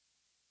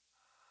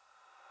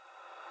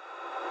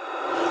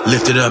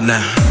Lift it up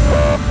now.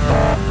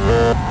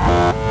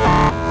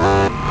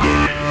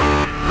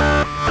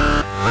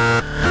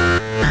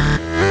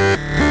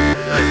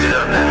 Lift it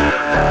up now.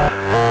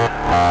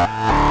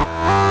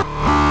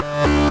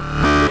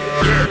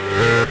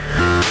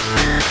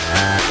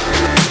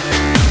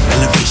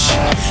 Elevation,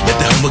 let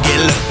the humble get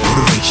low.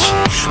 Motivation,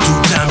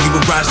 2 times you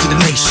will rise to the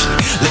nation.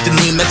 Let the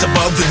name that's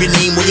above every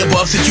name way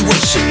above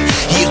situation.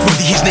 He is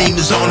worthy, his name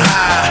is on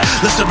high.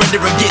 Let's surrender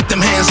and get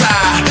them hands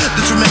high.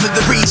 Let's remember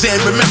the reason,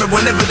 remember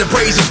whenever the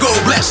praises go,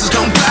 blessings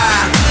come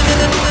by.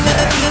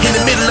 In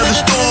the middle of the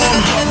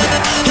storm,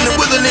 in the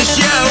wilderness,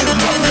 yo,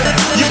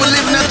 you were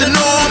living out the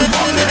norm.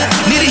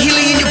 Need a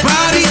healing in your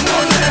body.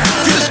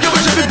 Feel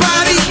discouraged,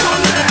 everybody.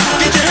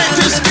 Get your hand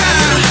to the sky.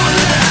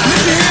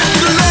 Lift your hands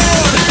to the Lord.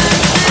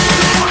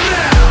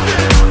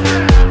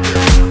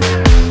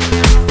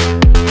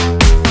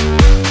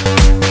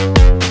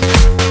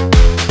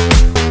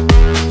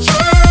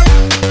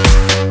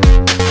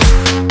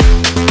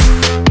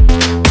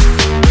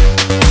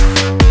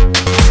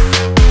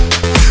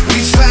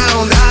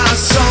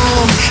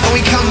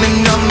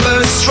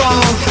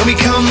 We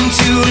come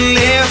to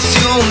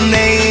lift your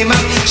name,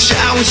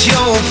 shout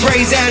your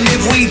praise, and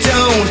if we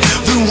don't,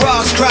 the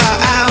rocks cry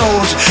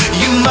out.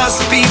 You must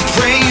be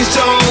praised.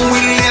 Oh,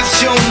 we lift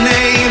your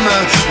name,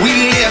 we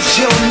lift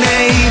your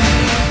name,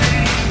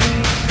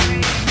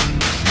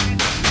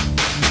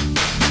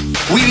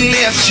 we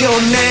lift your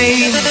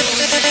name.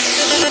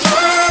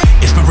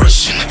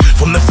 Inspiration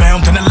from the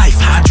fountain of life,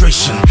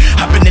 hydration.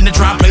 Hopping in the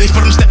dry place,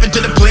 but I'm stepping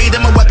to the plate,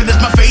 and my weapon is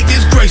my faith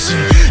is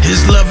gracing.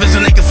 His love is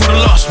an anchor for the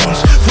lost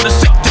ones, for the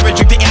sick, the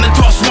rejected, and the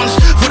tossed ones,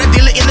 for the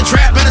dealer in the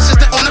trap and the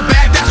sister on the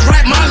back. That's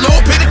right, my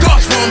Lord, pay the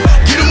cost for him.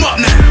 Get him up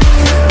now.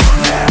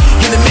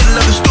 In the middle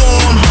of the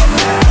storm,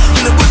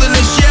 in the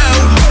wilderness, yo,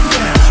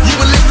 you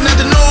were living out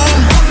the norm.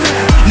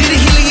 Need a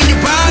healing in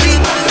your body.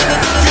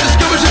 Feel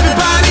discouraged,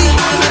 everybody.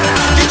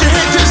 Get your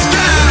hand to the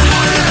sky.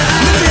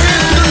 Lift your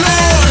hands to the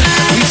Lord.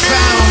 We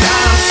found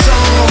our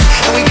song,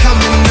 and we come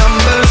in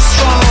numbers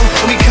strong,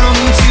 and we come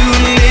to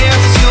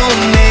lift your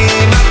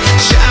name,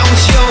 shout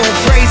your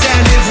praise,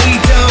 and if we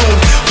don't,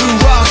 the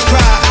rocks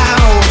cry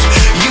out.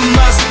 You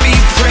must be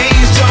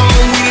praised. Oh,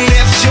 we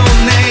lift your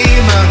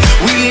name,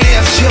 we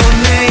lift your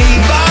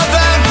name. By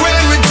that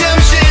great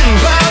redemption,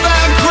 by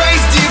that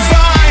grace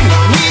divine,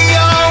 we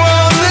are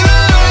on the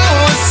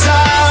Lord's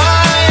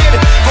side.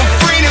 For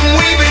freedom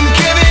we've been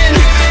given,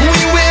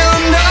 we will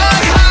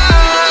not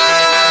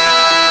hide.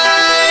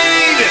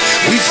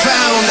 We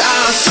found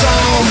our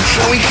song,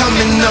 and we come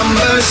in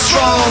numbers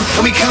strong,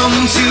 and we come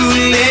to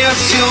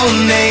lift your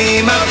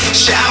name,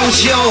 shout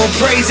your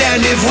praise,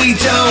 and if we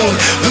don't,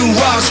 the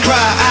rocks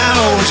cry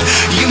out.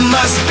 You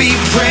must be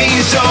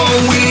praised.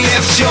 Oh, we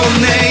lift your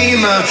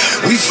name.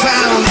 We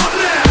found